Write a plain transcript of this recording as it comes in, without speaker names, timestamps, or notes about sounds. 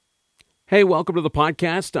Hey, welcome to the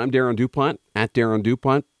podcast. I'm Darren Dupont, at Darren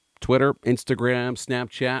Dupont, Twitter, Instagram,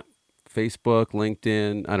 Snapchat, Facebook,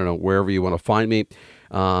 LinkedIn, I don't know, wherever you want to find me.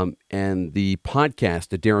 And the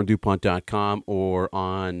podcast at darrendupont.com or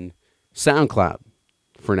on SoundCloud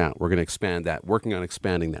for now. We're going to expand that, working on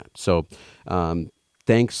expanding that. So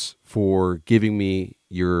thanks for giving me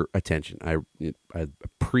your attention. I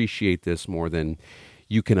appreciate this more than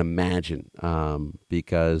you can imagine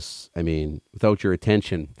because, I mean, without your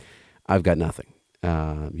attention, I've got nothing.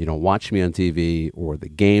 You don't watch me on TV or the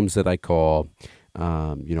games that I call.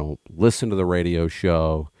 You know, listen to the radio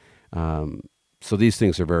show. So these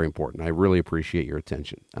things are very important. I really appreciate your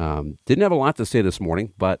attention. Didn't have a lot to say this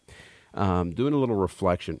morning, but doing a little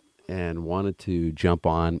reflection and wanted to jump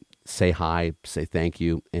on, say hi, say thank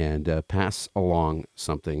you, and pass along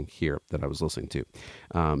something here that I was listening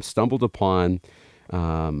to. Stumbled upon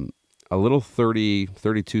a little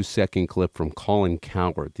 32-second clip from Colin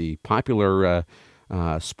Cowherd, the popular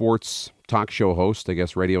sports talk show host, I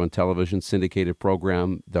guess radio and television syndicated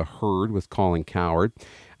program, The Herd with Colin Cowherd.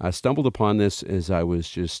 I stumbled upon this as I was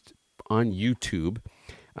just on YouTube.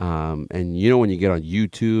 And you know when you get on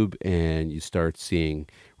YouTube and you start seeing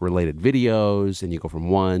related videos and you go from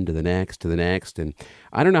one to the next to the next. And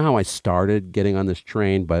I don't know how I started getting on this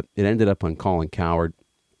train, but it ended up on Colin Cowherd.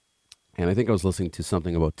 And I think I was listening to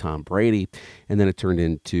something about Tom Brady, and then it turned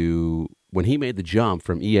into when he made the jump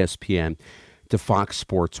from ESPN to Fox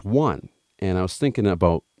Sports 1. And I was thinking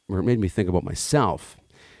about, or it made me think about myself.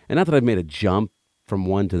 And not that I've made a jump from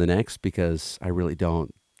one to the next, because I really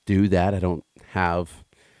don't do that. I don't have,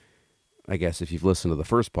 I guess if you've listened to the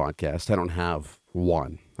first podcast, I don't have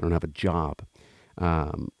one. I don't have a job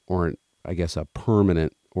or I guess a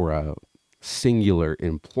permanent or a singular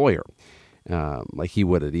employer. Like he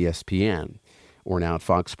would at ESPN or now at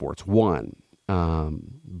Fox Sports 1.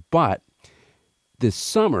 But this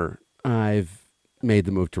summer, I've made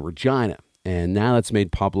the move to Regina, and now that's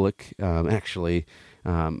made public. Actually,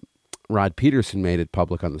 Rod Peterson made it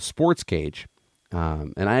public on the Sports Cage,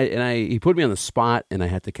 he put me on the spot, and I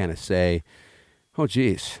had to kind of say, "Oh,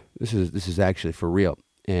 geez, this is actually for real."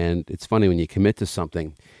 And it's funny when you commit to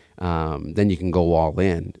something, then you can go all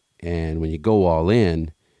in, and when you go all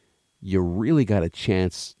in, you really got a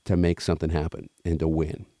chance to make something happen and to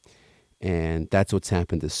win. And that's what's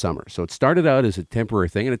happened this summer. So it started out as a temporary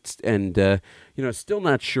thing, and still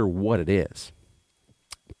not sure what it is.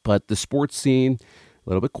 But the sports scene, a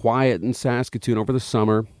little bit quiet in Saskatoon over the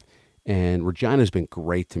summer, and Regina's been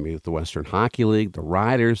great to me with the Western Hockey League, the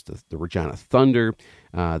Riders, the Regina Thunder,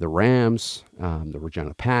 the Rams, the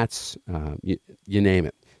Regina Pats, you name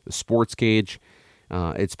it. The Sports Cage,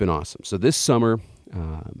 it's been awesome. So this summer,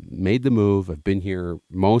 made the move. I've been here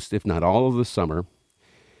most, if not all of the summer,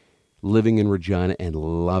 living in Regina and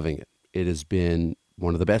loving it. It has been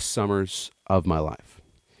one of the best summers of my life.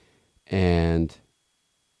 And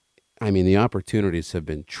I mean, the opportunities have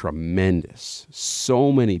been tremendous.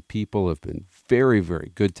 So many people have been very,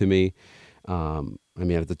 very good to me. I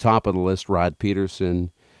mean, at the top of the list, Rod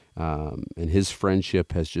Peterson, and his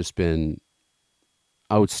friendship has just been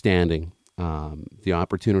outstanding. The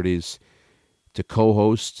opportunities to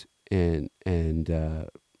co-host and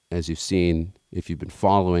as you've seen, if you've been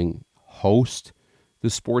following, host the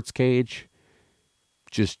Sports Cage,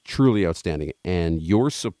 just truly outstanding. And your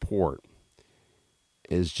support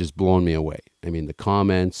is just blowing me away. I mean, the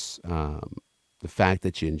comments, the fact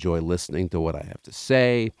that you enjoy listening to what I have to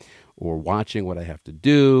say or watching what I have to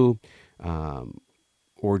do,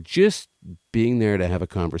 or just being there to have a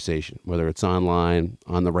conversation, whether it's online,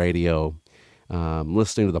 on the radio,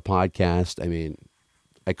 listening to the podcast. I mean,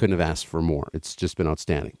 I couldn't have asked for more. It's just been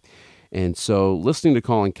outstanding. And so listening to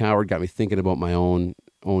Colin Cowherd got me thinking about my own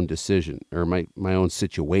decision or my own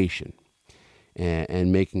situation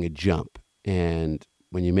and making a jump. And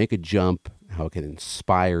when you make a jump, how it can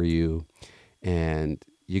inspire you and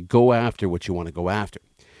you go after what you want to go after.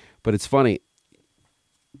 But it's funny,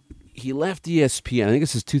 he left ESPN, I think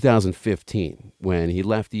this is 2015, when he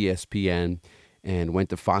left ESPN and went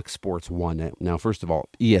to Fox Sports 1. Now, first of all,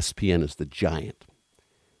 ESPN is the giant.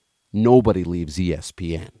 Nobody leaves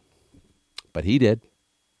ESPN. But he did.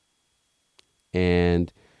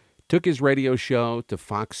 And took his radio show to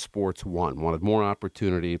Fox Sports 1. Wanted more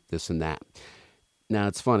opportunity, this and that. Now,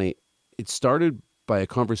 it's funny. It started by a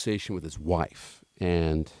conversation with his wife.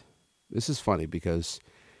 And this is funny because,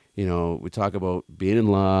 you know, we talk about being in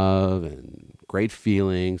love and great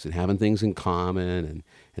feelings and having things in common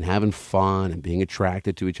and having fun and being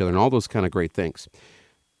attracted to each other and all those kind of great things.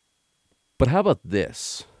 But how about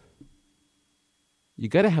this? You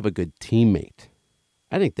got to have a good teammate.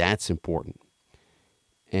 I think that's important.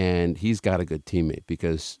 And he's got a good teammate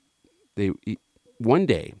because one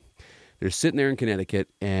day they're sitting there in Connecticut,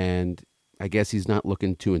 and I guess he's not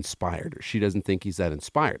looking too inspired, or she doesn't think he's that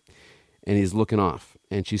inspired, and he's looking off.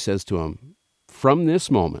 And she says to him, "From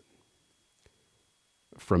this moment,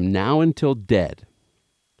 from now until dead,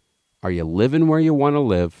 are you living where you want to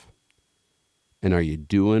live, and are you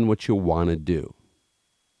doing what you want to do?"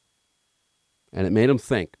 And it made him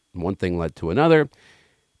think. One thing led to another,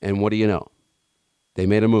 and what do you know? They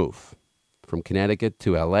made a move from Connecticut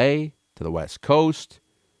to L.A., to the West Coast,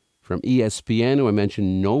 from ESPN, who I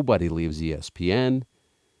mentioned nobody leaves ESPN,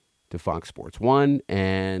 to Fox Sports 1,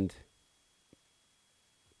 and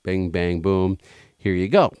bing, bang, boom, here you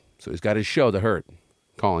go. So he's got his show, The Herd,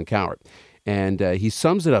 Colin Cowherd. And he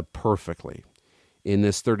sums it up perfectly in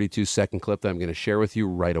this 32-second clip that I'm going to share with you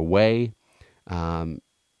right away. And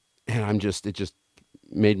it just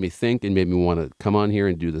made me think and made me want to come on here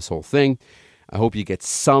and do this whole thing. I hope you get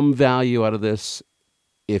some value out of this,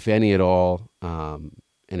 if any at all.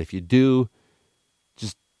 And if you do,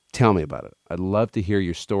 just tell me about it. I'd love to hear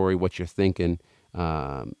your story, what you're thinking.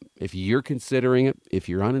 If you're considering it, if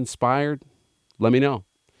you're uninspired, let me know.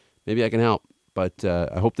 Maybe I can help. But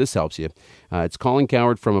I hope this helps you. It's Colin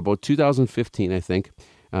Cowherd from about 2015, I think,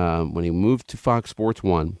 when he moved to Fox Sports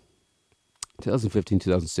 1. 2015,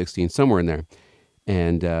 2016, somewhere in there.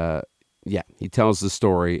 And he tells the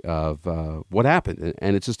story of what happened.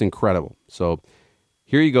 And it's just incredible. So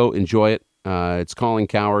here you go. Enjoy it. It's Colin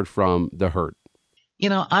Cowherd from The Herd.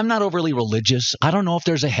 I'm not overly religious. I don't know if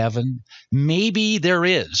there's a heaven. Maybe there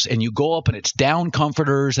is. And you go up and it's down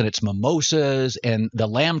comforters and it's mimosas and the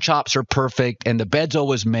lamb chops are perfect and the bed's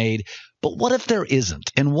always made. But what if there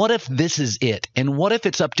isn't? And what if this is it? And what if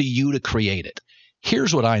it's up to you to create it?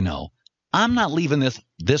 Here's what I know. I'm not leaving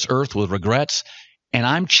this earth with regrets, and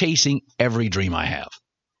I'm chasing every dream I have.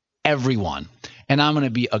 Every one. And I'm going to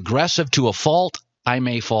be aggressive to a fault. I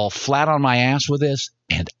may fall flat on my ass with this,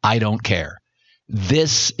 and I don't care.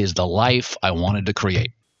 This is the life I wanted to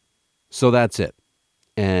create. So that's it.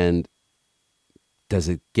 And does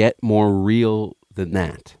it get more real than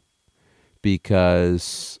that?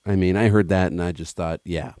 Because, I heard that and I just thought,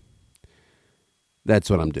 yeah, that's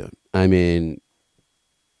what I'm doing.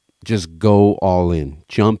 Just go all in.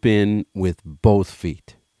 Jump in with both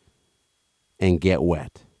feet and get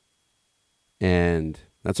wet. And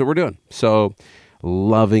that's what we're doing. So,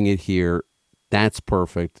 loving it here. That's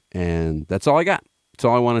perfect. And that's all I got. That's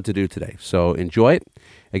all I wanted to do today. So, enjoy it.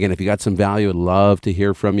 Again, if you got some value, I'd love to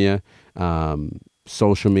hear from you.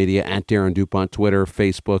 Social media, at Darren Dupont, Twitter,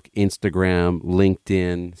 Facebook, Instagram,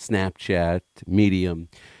 LinkedIn, Snapchat, Medium.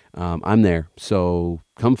 I'm there. So,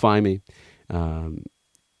 come find me.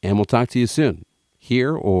 And we'll talk to you soon,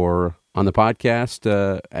 here or on the podcast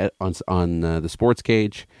on the Sports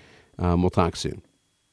Cage. We'll talk soon.